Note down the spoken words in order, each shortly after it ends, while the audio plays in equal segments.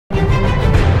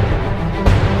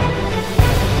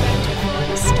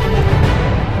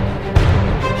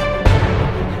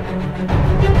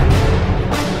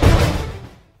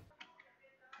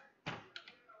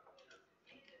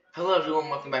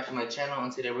channel,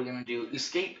 and today we're gonna do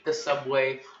Escape the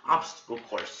Subway Obstacle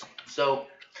Course. So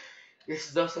this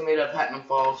is also made of Platinum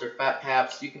Falls or Fat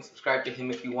Paps. You can subscribe to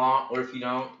him if you want, or if you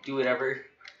don't, do whatever.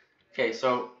 Okay,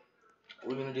 so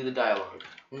we're gonna do the dialogue.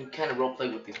 We can kind of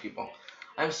roleplay with these people.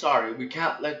 I'm sorry, we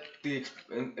can't let the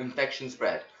infection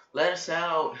spread. Let us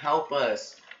out, help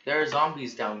us. There are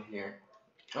zombies down here.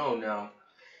 Oh no.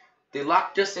 They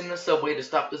locked us in the subway to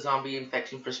stop the zombie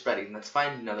infection from spreading. Let's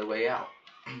find another way out.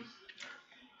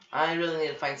 I really need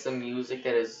to find some music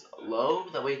that is low,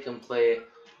 that way you can play it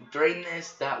during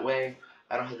this, that way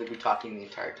I don't have to be talking the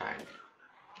entire time.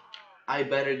 I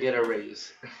better get a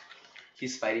raise.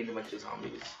 He's fighting a bunch of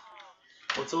zombies.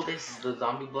 What's all this? Is the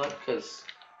zombie blood? Because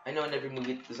I know in every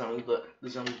movie the zombie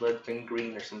blood been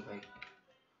green or something.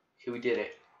 Okay, we did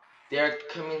it. They are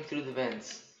coming through the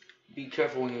vents. Be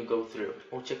careful when you go through.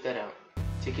 Oh, check that out.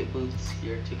 Ticket booths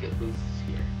here, ticket booths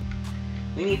here.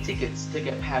 We need tickets to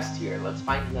get past here. Let's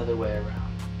find another way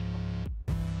around.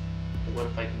 What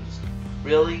if I can just...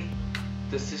 Really?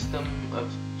 The system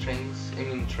of trains? I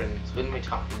mean trains. What am I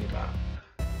talking about?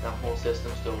 That whole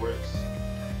system still works.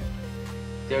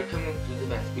 They're coming through the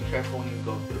vents. Be careful when you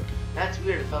go through. That's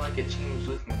weird. It felt like it changed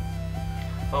with me.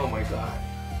 Oh my god.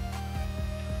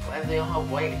 Why do they all have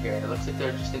white hair? It looks like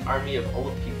they're just an army of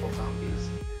old people zombies.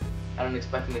 I don't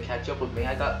expect them to catch up with me.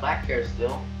 I got black hair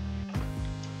still.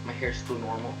 My hair's still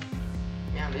normal.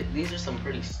 Yeah, these are some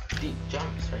pretty steep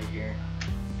jumps right here.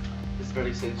 This is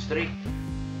barely stage 3.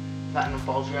 Platinum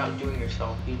Falls, you're outdoing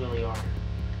yourself. You really are.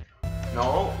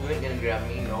 No, you ain't gonna grab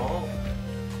me. No.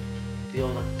 They all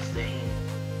look the same.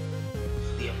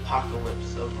 It's the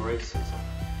apocalypse of racism.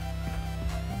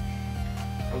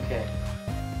 Okay.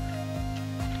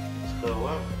 Go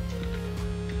up.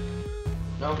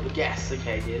 No, the gas.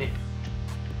 Okay, I did it.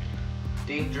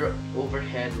 Danger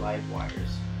overhead live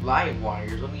wires. Live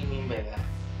wires? What do you mean by that?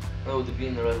 Oh, the green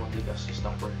and the red one, that's just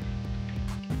not working.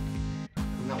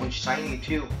 And that one's shiny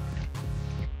too.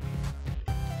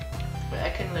 But I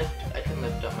can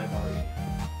lift up my body.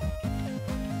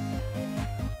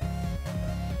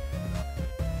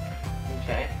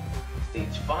 Okay.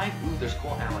 Stage 5. Ooh, there's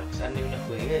cool Alex. I don't even know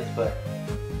who he is, but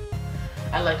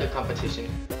I like a competition.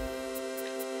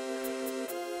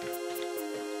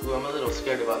 Ooh, I'm a little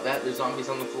scared about that. There's zombies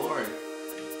on the floor.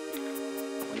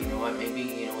 Well, you know what? Maybe,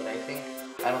 you know what I think?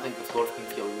 I don't think the floor can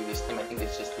kill you this time. I think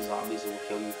it's just the zombies that will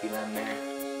kill you if you land there.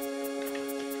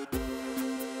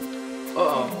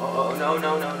 Uh-oh. No.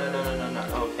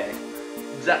 Okay.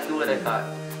 Exactly what I thought.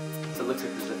 So it looks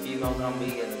like there's a female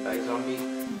zombie and a guy zombie.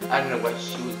 I don't know what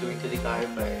she was doing to the guy,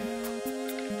 but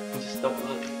just don't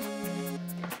look.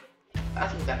 I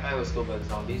think that guy was killed by the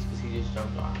zombies because he just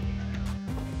jumped on me.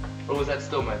 Or was that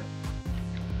still my...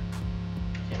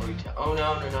 Can't really tell. Oh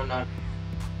no.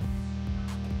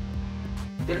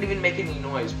 They didn't even make any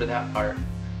noise for that part.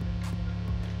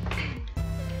 I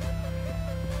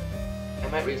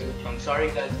might raise my tongue.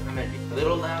 Sorry guys if I might be a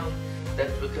little loud.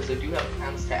 That's because I do have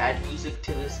plans to add music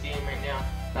to this game right now.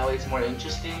 That way it's more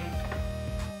interesting.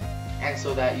 And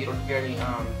so that you don't hear any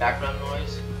background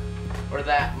noise. Or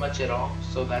that much at all.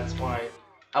 So that's why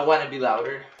I want to be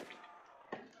louder.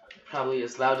 Probably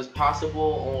as loud as possible,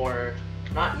 or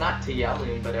not to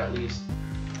yelling, but at least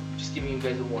just giving you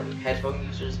guys a warning. Headphone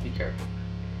users, be careful.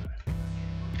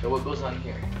 So what goes on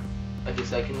here? Okay,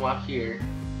 so I can walk here,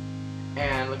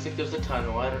 and looks like there's a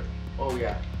tunnel. Oh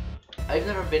yeah, I've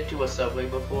never been to a subway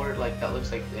before. Like that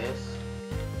looks like this.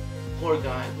 Poor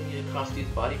guy, we need to cross these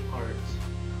body parts.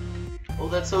 Oh,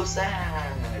 that's so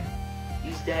sad.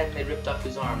 He's dead, and they ripped off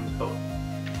his arms. Oh.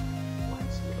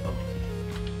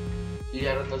 You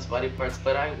got on those body parts,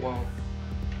 but I won't.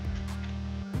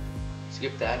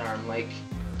 Skip that arm. Like,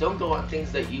 don't go on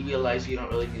things that you realize you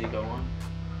don't really need to go on.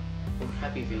 Oh,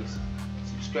 happy face.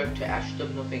 Subscribe to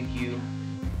Ashton, no thank you.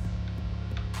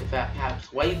 To Fat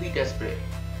Paps. Why you be desperate?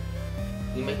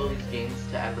 You make all these games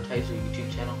to advertise your YouTube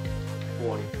channel?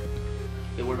 Boy.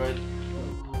 Okay, we're right.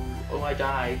 Oh, I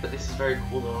died, but this is very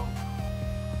cool though.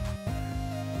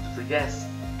 The guest.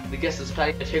 The guest is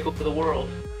trying to take over the world.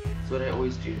 That's what I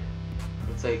always do.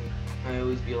 It's like, I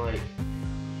always be like,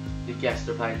 the guests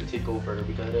are planning to take over.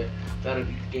 We gotta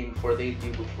beat the game before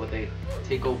they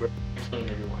take over and killing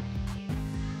everyone.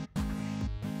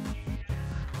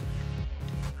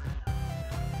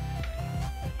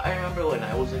 I remember when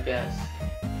I was a guest,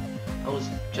 I was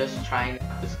just trying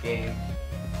out this game.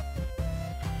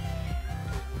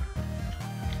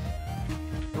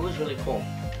 It was really cool.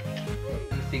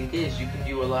 And the thing is, you can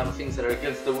do a lot of things that are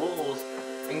against the rules,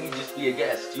 and you just be a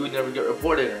guest. You would never get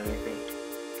reported or anything.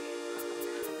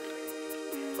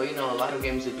 But you know, a lot of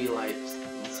games would be like,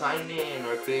 sign in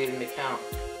or create an account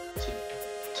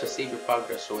to save your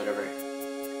progress or whatever.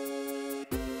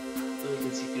 Oh, you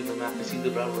can see through the map. I see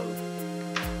the railroad.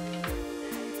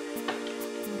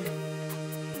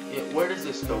 Yeah, where does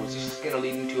this go? Is this just gonna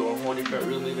lead into a whole different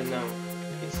room even though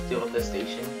it's still at the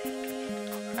station?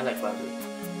 I like logic.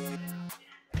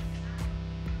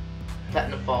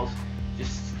 Platinum Falls.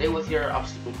 Just stay with your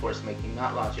obstacle course making,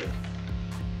 not logic.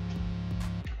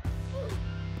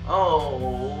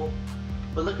 Oh,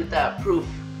 but look at that, proof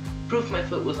my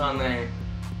foot was on there.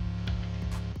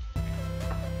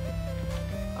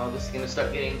 Oh, this is gonna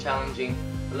start getting challenging.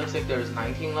 It looks like there's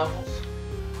 19 levels.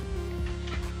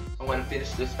 I want to finish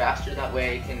this faster, that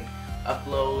way I can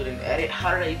upload and edit.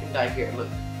 How did I even die here? Look,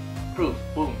 proof,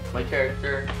 boom, my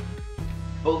character,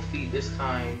 both feet this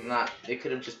time. Not, it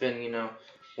could have just been, you know,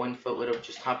 one foot would have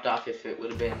just hopped off if it would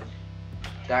have been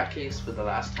that case for the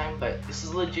last time, but this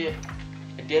is legit.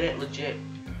 I did it legit.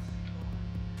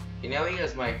 You know, he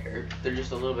has my hair. They're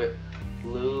just a little bit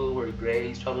blue or gray.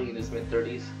 He's probably in his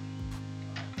mid-30s.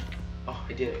 Oh,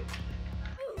 I did it.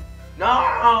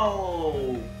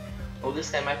 No! Oh,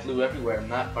 this time I flew everywhere in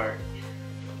that part.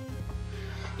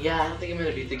 Yeah, I don't think I'm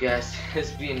gonna beat the guest.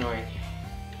 This be annoying.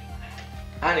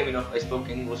 I don't even know if I spoke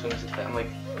English when I said that. I'm like,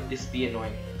 this be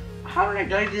annoying. How did I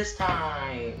die this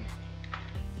time?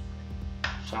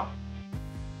 Stop.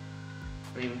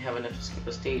 I don't even have enough to skip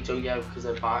a stage. Oh yeah, because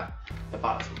I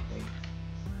bought something.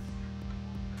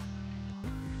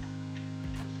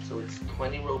 So it's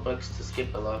 20 Robux to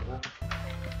skip a level.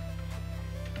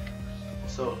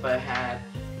 So if I had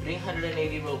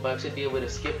 380 Robux, I'd be able to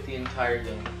skip the entire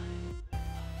game.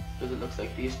 Because it looks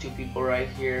like these two people right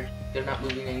here, they're not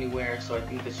moving anywhere, so I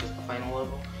think that's just the final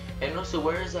level. And also,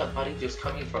 where is that body just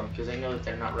coming from? Because I know that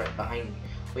they're not right behind me.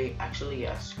 Wait, actually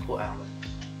yes, cool Alex.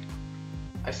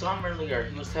 I saw him earlier,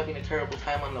 he was having a terrible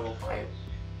time on level 5.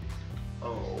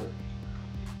 Oh.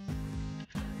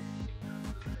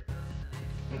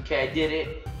 Okay, I did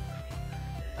it.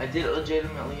 I did it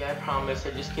legitimately, I promise.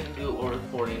 I just couldn't do it while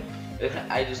recording.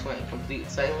 I just went complete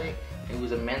silent. It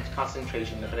was immense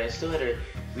concentration, but I still had to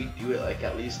redo it like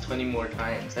at least 20 more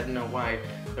times. I don't know why.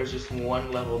 There's just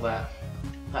one level that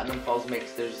Platinum Falls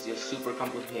makes. There's just super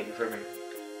complicated for me.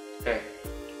 Okay.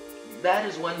 That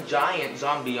is one giant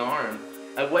zombie arm.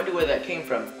 I wonder where that came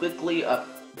from. Quickly up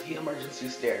the emergency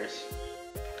stairs.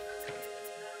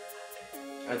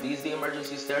 Are these the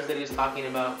emergency stairs that he's talking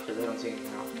about? Because I don't see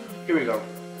anything else. Here we go.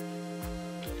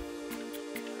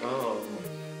 Oh.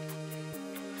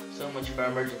 So much for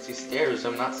emergency stairs.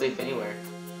 I'm not safe anywhere.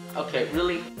 Okay,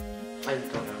 really? I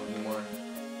don't know anymore.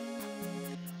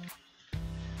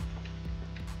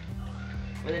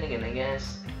 But then again, I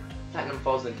guess Platinum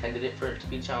Falls intended it for it to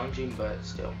be challenging, but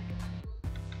still.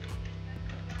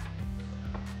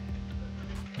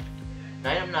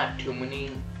 I am not too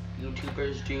many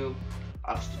YouTubers do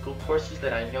obstacle courses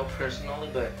that I know personally,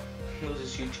 but there was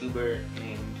this YouTuber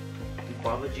named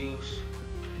Guava Juice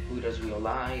who does real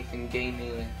life and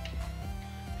gaming,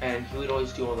 and he would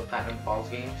always do all the Platinum Falls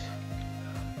games.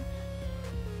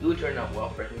 It would turn out well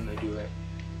for him to do it.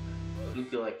 You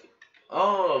feel like,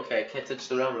 oh, okay, I can't touch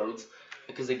the railroads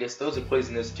because I guess those are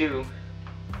poisonous too.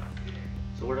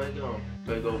 So where do I go?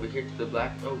 Do I go over here to the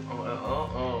black?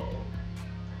 Oh.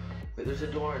 Wait, there's a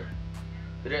door.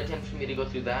 Did it intend for me to go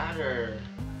through that or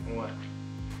what?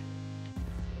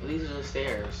 Well, these are the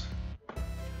stairs.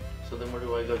 So then where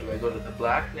do I go? Do I go to the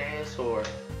blackness or?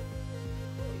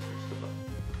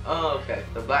 Oh, okay.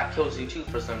 The black kills you too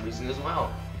for some reason as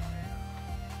well.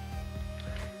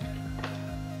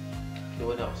 Okay,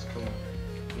 what else? Come on.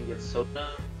 Can you get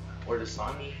soda or the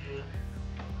Dasani?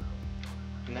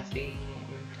 Nothing.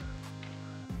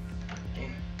 Okay.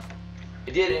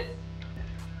 I did it.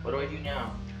 What do I do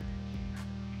now?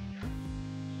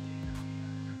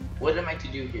 What am I to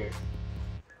do here?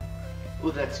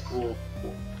 Oh, that's cool.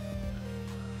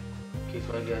 Okay,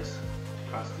 so I guess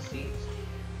cross the seats.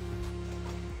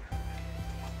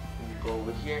 Go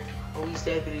over here. Oh, he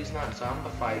said that he's not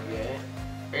zombified yet.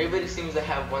 Everybody seems to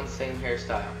have one same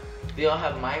hairstyle. They all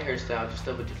have my hairstyle, just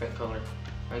of a different color.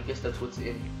 I guess that's what's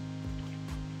in.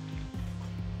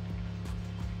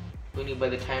 Who knew by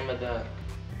the time of the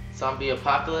zombie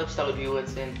apocalypse, that would be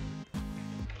what's in.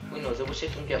 Who knows, I wish I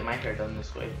can get my hair done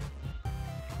this way.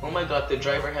 Oh my god, the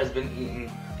driver has been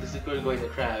eaten. This is going to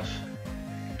crash.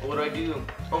 What do I do?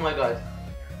 Oh my god.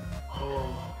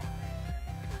 Oh.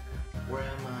 Where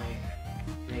am I?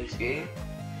 Can I escape?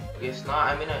 I guess not.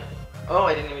 I'm in a... Oh,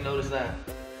 I didn't even notice that.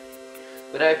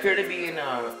 But I appear to be in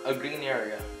a green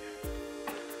area.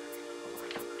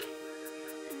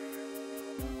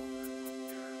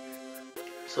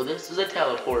 So this is a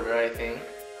teleporter, I think.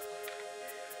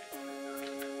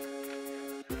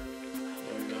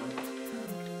 There we go.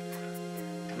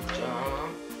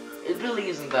 really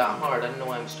isn't that hard. I don't know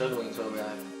why I'm struggling so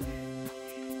bad.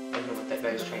 I don't know what that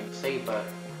guy's trying to say, but...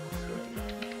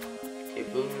 Okay,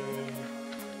 boom.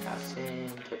 Pass in,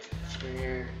 touch the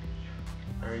chair.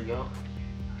 There you go.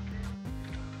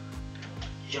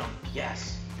 Jump,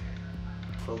 yes.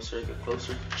 Closer, get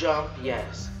closer. Jump,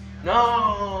 yes.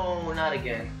 No, not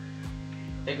again.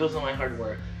 There goes all my hard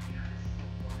work.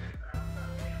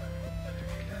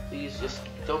 Please just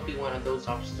don't be one of those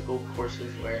obstacle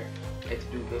courses where I have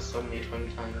to do this so many 20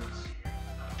 times.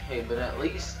 Hey, but at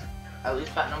least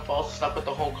Platinum Falls stopped with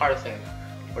the whole car thing,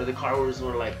 where the cars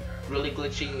were like really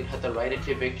glitching. You had to ride it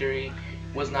to victory.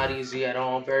 Was not easy at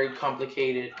all. Very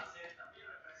complicated.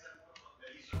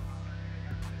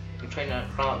 I'm trying to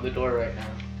crawl out the door right now.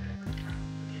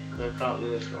 I'm gonna crawl out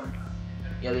through this door.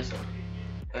 Yeah, this one.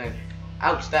 And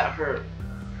ouch, that hurt.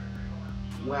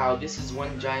 Wow, this is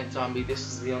one giant zombie. This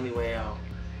is the only way out.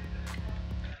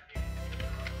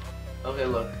 Okay,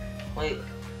 look. Like,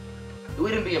 it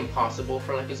wouldn't be impossible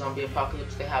for like a zombie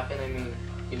apocalypse to happen. I mean,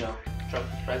 you know,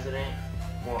 Trump's president.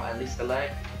 Well, at least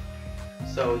elect.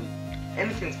 So,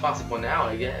 anything's possible now,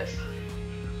 I guess.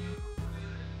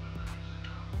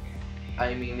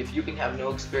 I mean, if you can have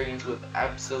no experience with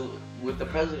the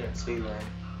presidency, then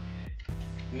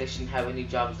you shouldn't have any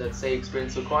jobs that say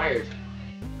experience required.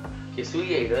 Okay, so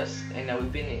he ate us, and now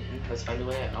we've been eaten. Let's find a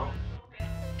way out.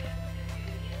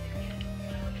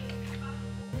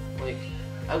 Like,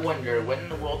 I wonder, when in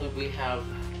the world did we have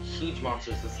huge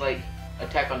monsters? It's like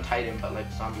Attack on Titan, but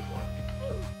like zombie form.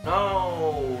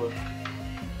 No!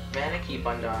 Man, I keep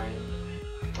on dying.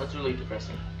 That's really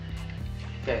depressing.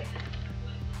 Okay.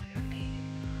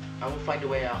 I will find a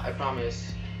way out, I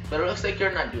promise. But it looks like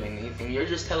you're not doing anything, you're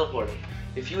just teleporting.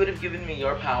 If you would have given me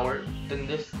your power, then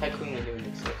this tycoon wouldn't even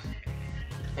exist.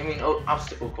 I mean, oh,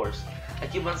 obstacle course. I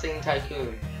keep on saying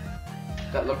tycoon.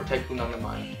 Got Lumber Tycoon on the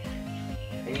mind.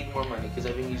 I need more money because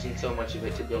I've been using so much of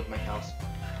it to build my house.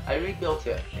 I rebuilt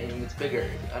it and it's bigger.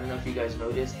 I don't know if you guys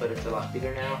noticed, but it's a lot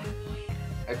bigger now.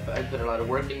 I put a lot of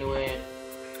work into it.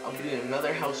 I'll be doing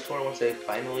another house tour once I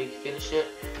finally finish it.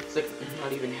 It's like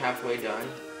not even halfway done.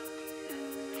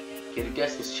 Okay, the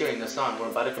guest is cheering us on. We're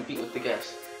about to compete with the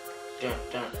guest. Dun,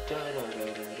 dun, dun, dun,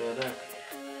 dun, dun, dun.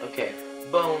 Okay,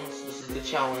 Bones, this is the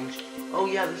challenge. Oh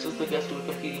yeah, this is the guest we were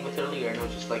competing with earlier. And I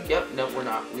was just like, yep, no, we're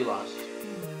not. We lost.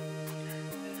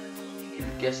 Okay,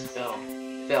 the guest fell.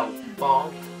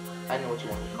 Fall. I know what you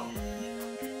want to call it.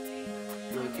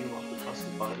 Really can walk across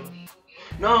the body.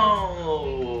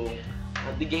 No!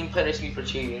 The game punished me for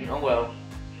cheating. Oh well.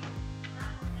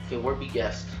 Okay, where be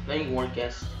guest? No, you weren't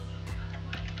guest.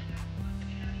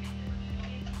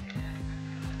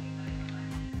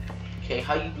 Okay,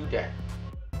 how you do that?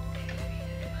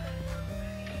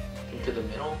 Into the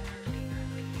middle,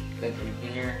 then from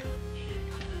here,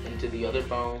 into the other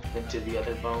bone, then to the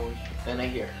other bone, then right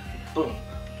here. Boom.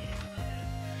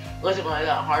 Wasn't really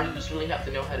that hard, you just really have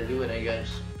to know how to do it, I guess.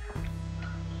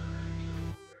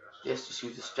 Yes, just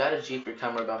use the strategy. If your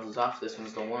camera bounces off, this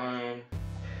one's the one.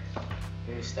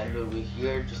 Let me stand over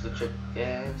here just to check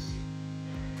gas.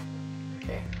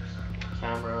 Okay.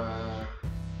 Camera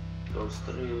goes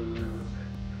through.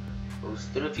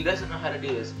 If you guys don't know how to do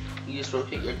this, you just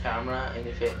rotate your camera, and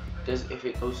if it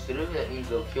goes through, that means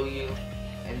it'll kill you.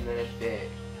 And then if it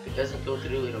doesn't go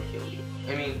through, it'll kill you.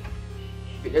 I mean,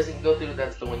 if it doesn't go through,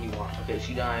 that's the one you want. Okay,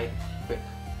 she died. Quick.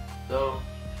 Go.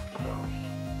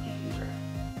 Computer.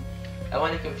 I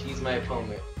want to confuse my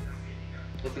opponent.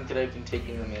 I think that I've been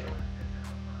taking the middle.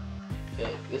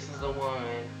 Okay, this is the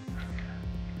one.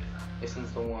 This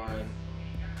one's the one.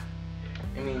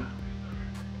 I mean,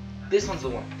 this one's the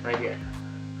one, right here.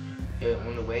 Okay, I'm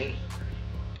gonna wait.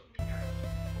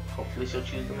 Hopefully she'll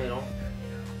choose the middle.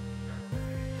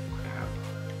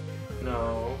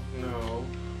 No.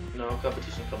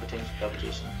 Competition.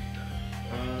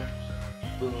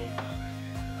 Boom.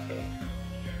 Okay.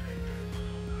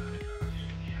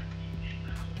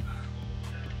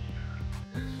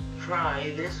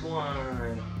 Try this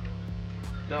one.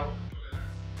 Go,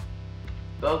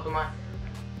 come on.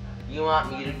 You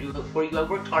want me to do it for you? I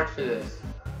worked hard for this.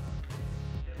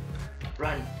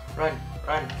 Run.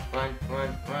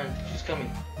 She's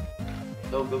coming.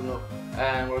 Go.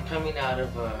 And we're coming out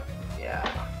of, yeah.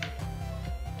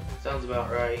 Sounds about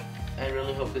right. I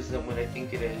really hope this isn't what I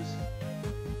think it is.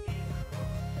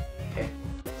 Okay,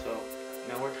 so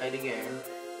now we're tied again.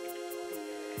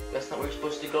 That's not where you're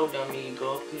supposed to go, dummy.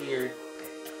 Go up here.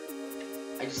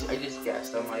 I just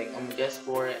guessed. I'm guess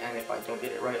for it, and if I don't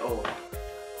get it right, oh well.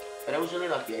 But I was really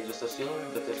lucky. I just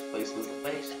assumed that this place was the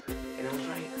place, and I was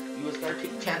right. You just gotta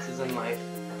take chances in life.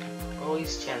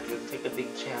 Always chances. Take a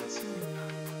big chance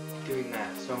doing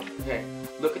that. So, okay.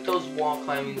 Look at those wall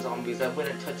climbing zombies. I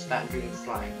wouldn't touch that green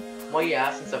slime. Well,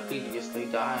 yeah, since I previously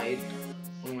died.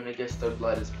 I'm gonna guess their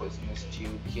blood is poisonous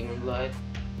too. Human blood.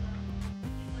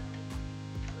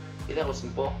 Okay, that was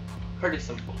simple. Pretty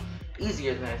simple.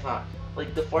 Easier than I thought.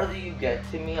 Like, the farther you get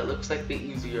to me, it looks like the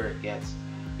easier it gets.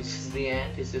 Is this the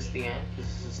end? Is this the end?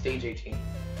 Because this is stage 18.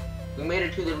 We made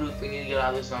it to the roof. We need to get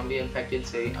out of the zombie infected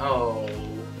city. Oh.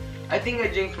 I think I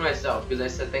jinxed myself because I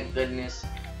said thank goodness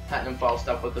Platinum Falls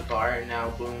stopped with the car, and now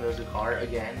boom, there's a car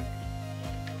again.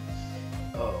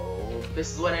 Oh.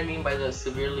 This is what I mean by the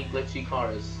severely glitchy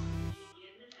cars.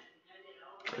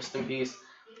 Rest in peace.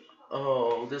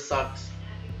 Oh, this sucks.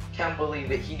 Can't believe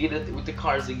that he did it with the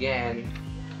cars again.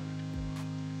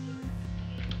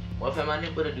 Well, if I'm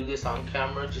unable to do this on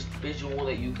camera, just visual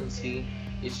that you can see,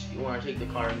 is you want to take the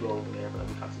car and go over there, but let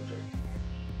me concentrate.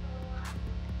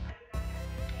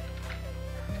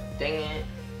 Dang it.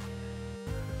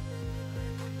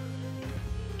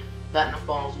 Platinum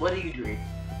Falls, what are you doing?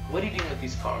 What are you doing with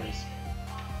these cars?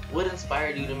 What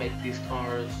inspired you to make these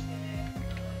cars?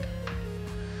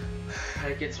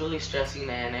 Like, it's really stressing,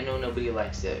 man. I know nobody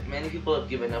likes it. Many people have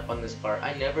given up on this part.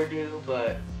 I never do,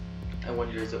 but I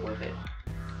wonder, is it worth it?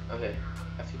 Okay,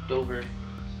 I flipped over. I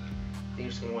think you're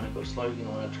just gonna want to go slow. You're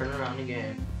gonna want to turn around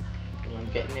again. You're gonna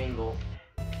get an angle.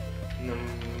 And then,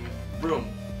 boom.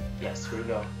 Yes, here we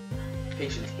go.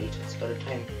 Patience, patience.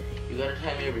 You gotta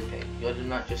time everything. You gotta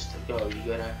not just go. You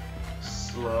gotta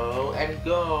slow and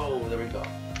go. There we go.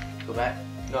 Go back.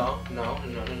 No.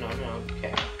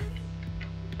 Okay.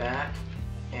 Back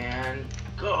and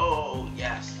go.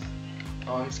 Yes.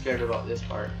 Oh, I'm scared about this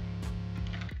part.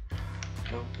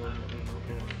 No.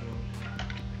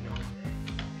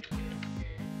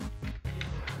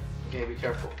 Okay, be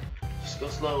careful. Just go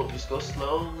slow. Just go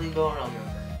slowly. Go around them.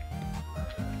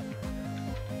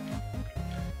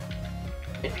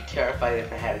 I'd be terrified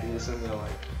if I had to do this in real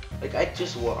life. Like, I'd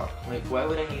just walk. Like, why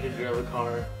would I need to drive a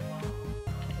car?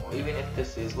 Well, even if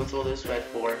this is, what's all this red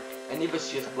for? And if it's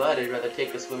just blood, I'd rather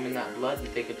take a swim in that blood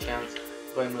than take a chance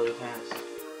going really fast.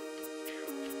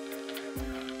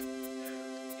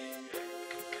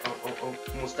 Oh,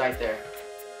 almost died there.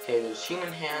 Okay, there's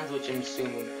human hands, which I'm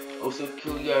assuming. Oh, so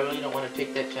cool. I really don't want to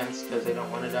take that chance because I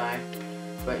don't want to die.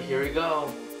 But here we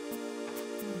go.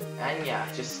 And yeah,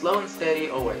 just slow and steady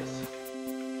always.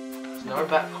 So now we're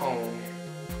back home.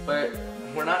 But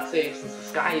we're not safe since the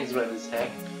sky is red as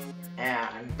heck.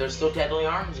 And there's still deadly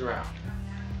arms around.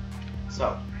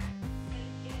 So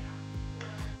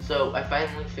I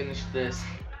finally finished this.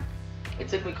 It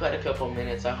took me quite a couple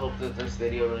minutes. I hope that this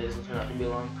video really doesn't turn out to be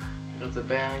long. You get the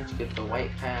badge, you get the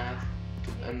white path,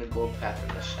 and the gold path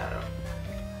in the shadow.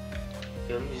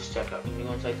 Okay, let me just check out. Can you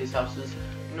go inside these houses?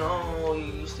 No, you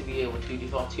used to be able to.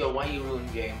 Defaultio, why you ruin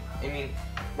game? I mean,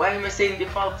 why am I saying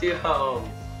Defaultio?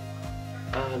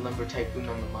 Lumber Tycoon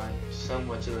on the mind. So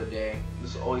much of the day.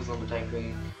 There's always Lumber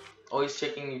Tycoon. Always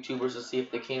checking YouTubers to see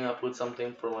if they came up with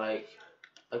something for like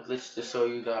a glitch to show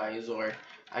you guys, or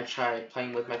I tried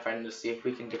playing with my friend to see if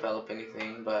we can develop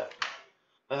anything, but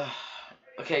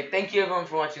okay, thank you everyone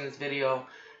for watching this video.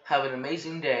 Have an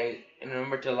amazing day, and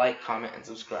remember to like, comment, and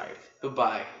subscribe.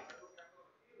 Goodbye.